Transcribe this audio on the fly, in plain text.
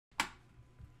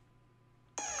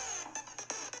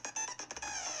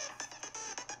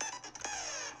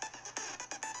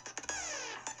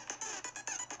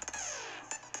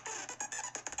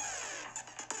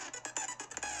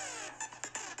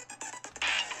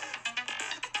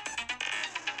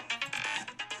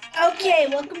Okay,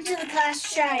 welcome to the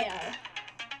class tryout.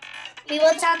 We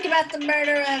will talk about the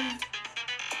murder of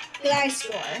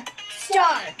Gliscor.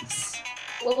 Starts.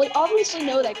 Well, we obviously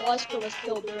know that Gliscor was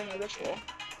killed during a ritual.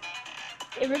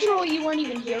 A ritual you weren't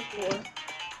even here for.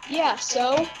 Yeah,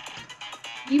 so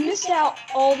you missed out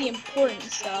all the important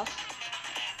stuff.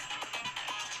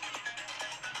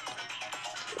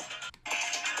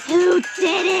 Who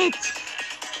did it?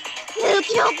 Who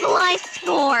killed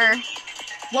Gliscor?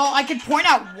 Well, I could point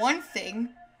out one thing.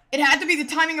 It had to be the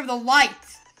timing of the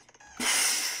lights.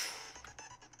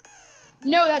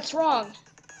 No, that's wrong.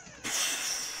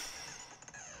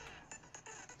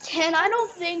 Ken, I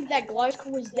don't think that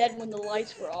Gliscor was dead when the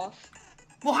lights were off.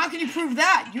 Well, how can you prove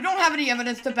that? You don't have any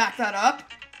evidence to back that up.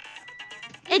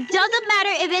 It doesn't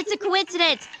matter if it's a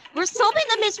coincidence. We're solving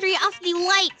the mystery of the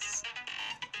lights.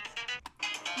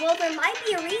 Well, there might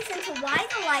be a reason to why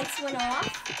the lights went off.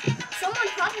 Someone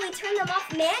probably turned them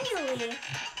off manually.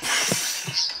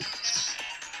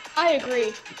 I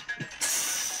agree.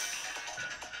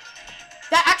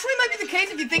 That actually might be the case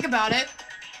if you think about it.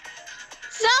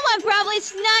 Someone probably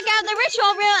snuck out the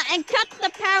ritual room and cut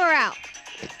the power out.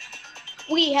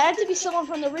 We had to be someone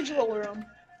from the ritual room.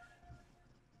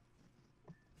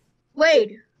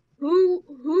 Wait, who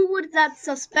would that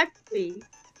suspect be?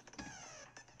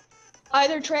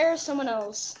 Either Trey or someone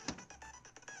else.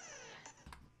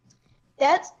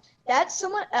 That's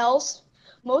someone else,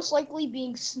 most likely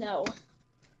being Snow.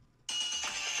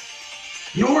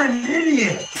 You're an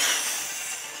idiot!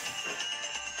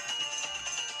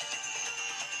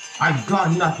 I've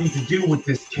got nothing to do with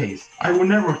this case. I will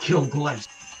never kill Gliscor.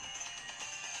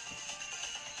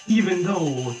 Even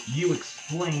though you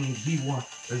explained he was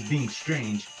being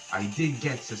strange, I did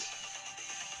get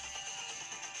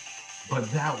but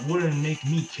that wouldn't make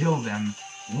me kill them.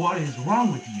 What is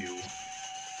wrong with you?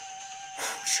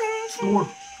 Sword.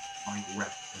 My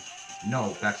rep.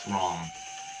 No, that's wrong.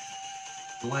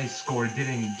 Gliscor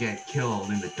didn't get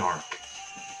killed in the dark.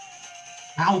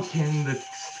 How can the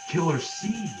killer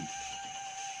see?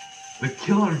 The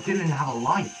killer didn't have a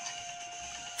light.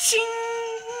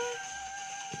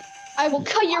 I will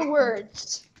cut your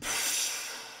words.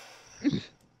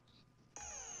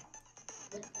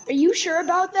 Are you sure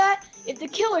about that? If the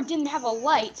killer didn't have a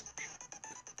light.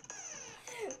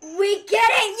 We get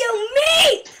it, you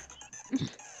meat!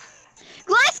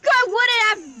 Gliscor wouldn't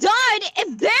have died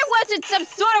if there wasn't some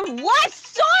sort of life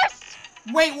source!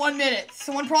 Wait 1 minute.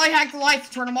 Someone probably hacked the lights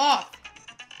to turn them off.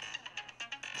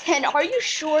 Ken, are you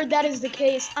sure that is the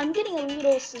case? I'm getting a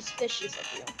little suspicious of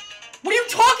you. What are you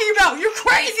talking about? You're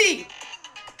crazy!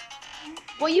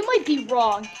 Well, you might be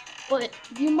wrong, but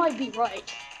you might be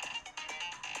right.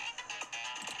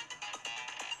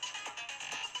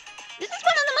 This is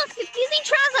one of the most confusing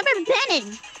trials I've ever been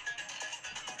in.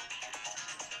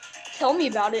 Tell me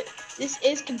about it. This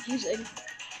is confusing.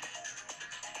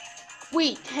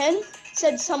 Wait, Ken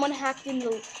said someone hacked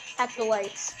the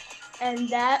lights, and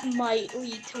that might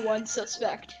lead to one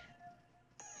suspect.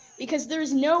 Because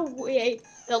there's no way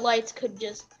the lights could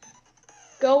just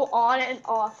go on and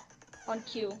off on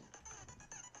cue.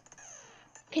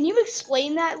 Can you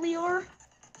explain that, Lior?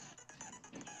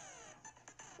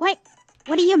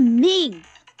 What do you mean?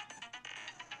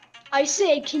 I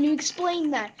say, can you explain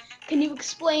that? Can you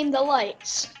explain the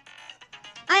lights?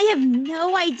 I have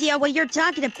no idea what you're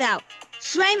talking about.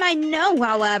 Trey might know,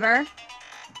 however.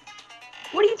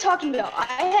 What are you talking about?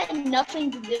 I had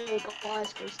nothing to do with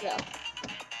Gliscor's death.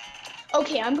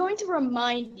 Okay, I'm going to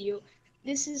remind you,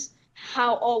 this is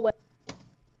how all went.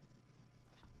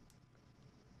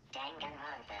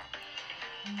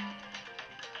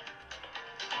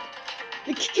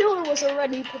 The killer was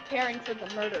already preparing for the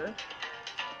murder.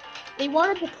 They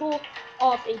wanted to pull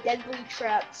off a deadly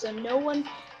trap so no one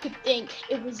could think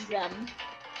it was them.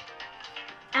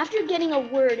 After getting a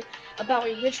word about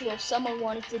a ritual someone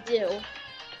wanted to do,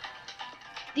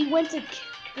 they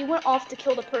went off to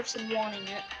kill the person wanting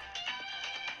it.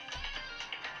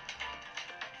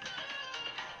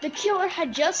 The killer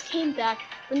had just came back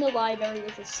from the library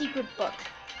with a secret book.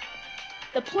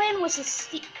 The plan was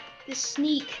to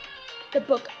sneak the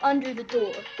book under the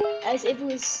door, as if it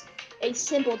was a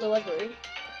simple delivery.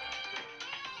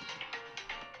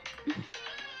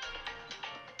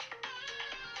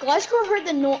 Gliscor heard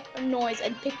the noise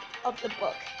and picked up the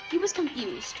book. He was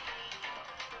confused.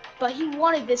 But he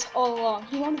wanted this all along.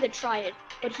 He wanted to try it,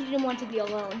 but he didn't want to be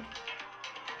alone.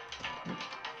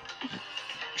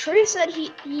 Trey said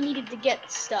he needed to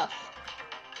get stuff.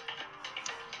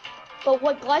 But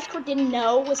what Gliscor didn't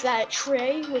know was that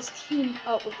Trey was teamed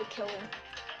up with the killer.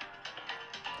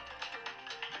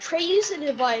 Trey used a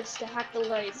device to hack the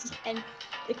lights, and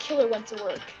the killer went to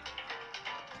work.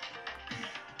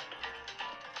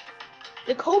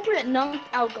 The culprit knocked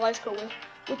out Glasgow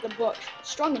with the book,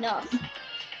 strong enough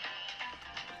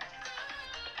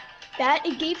that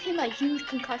it gave him a huge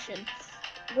concussion,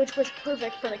 which was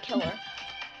perfect for the killer.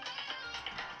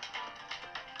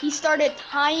 He started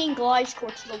tying Glasgow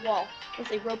to the wall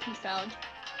with a rope he found.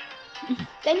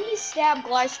 Then he stabbed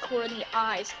Glasgow in the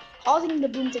eyes, causing the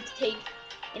boom to take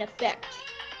in effect.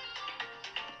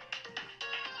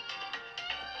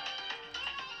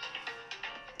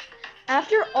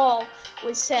 After all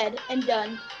was said and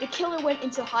done, the killer went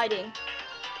into hiding.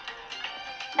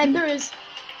 And there is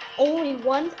only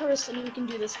one person who can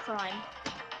do this crime.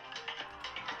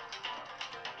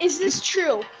 Is this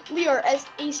true? Leor as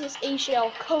Aces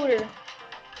HL Coder.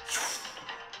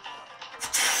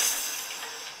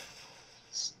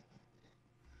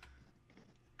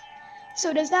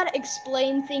 So does that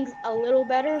explain things a little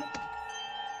better?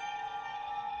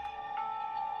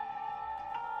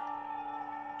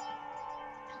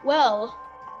 Well,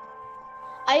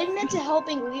 I admit to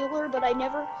helping Leor, but I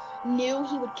never knew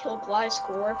he would kill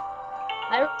Glasgow.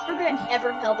 I regret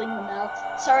ever helping him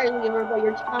out. Sorry, Leor, but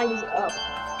your time is up.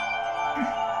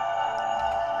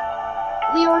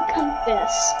 Leor,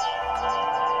 confess.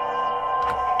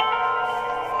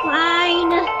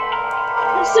 Fine.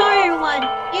 I'm sorry, everyone.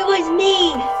 It was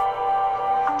me.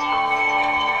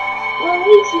 Well, at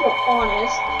least you were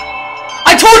honest.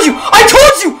 I told you! I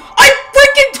told you! I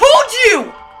freaking told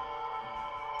you!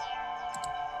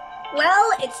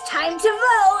 Well, it's time to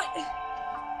vote.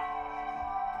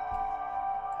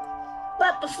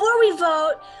 But before we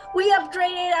vote, we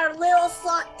upgraded our little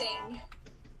slot thing.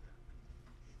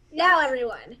 Now,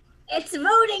 everyone, it's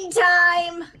voting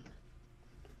time.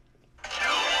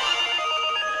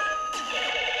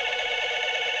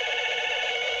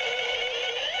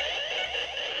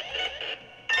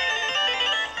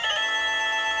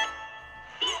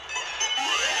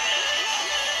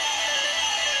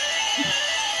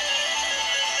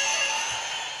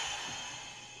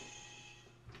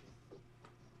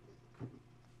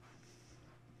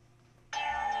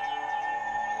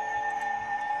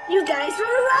 You guys were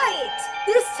right.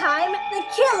 This time, the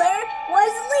killer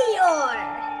was Leor.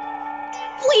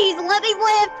 Please let me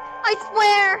live. I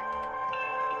swear.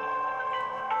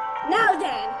 Now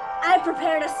then, I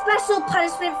prepared a special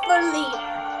punishment for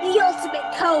Leor, the ultimate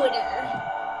coder.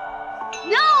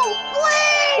 No,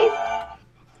 please.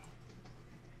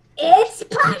 It's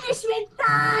punishment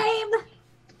time!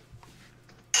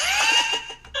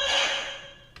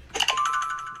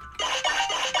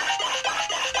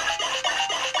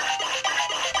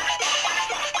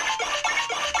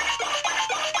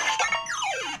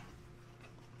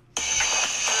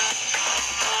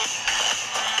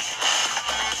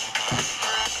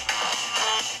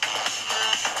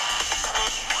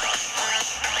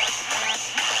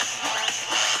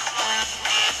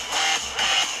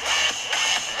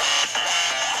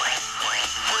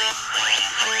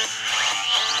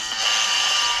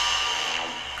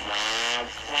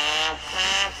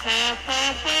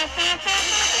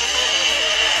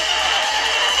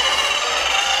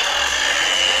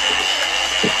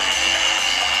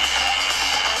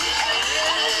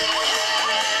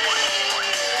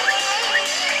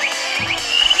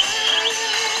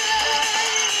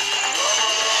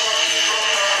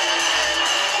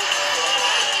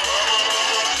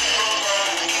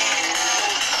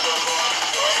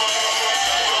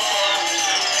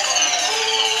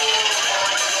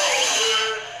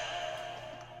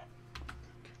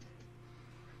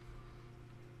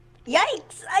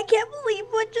 Yikes, I can't believe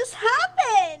what just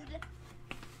happened.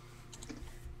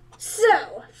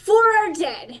 So, for our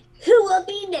dead, who will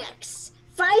be next?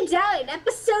 Find out in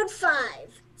episode 5.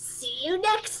 See you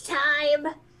next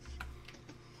time.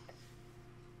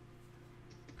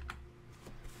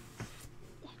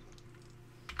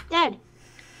 Dad,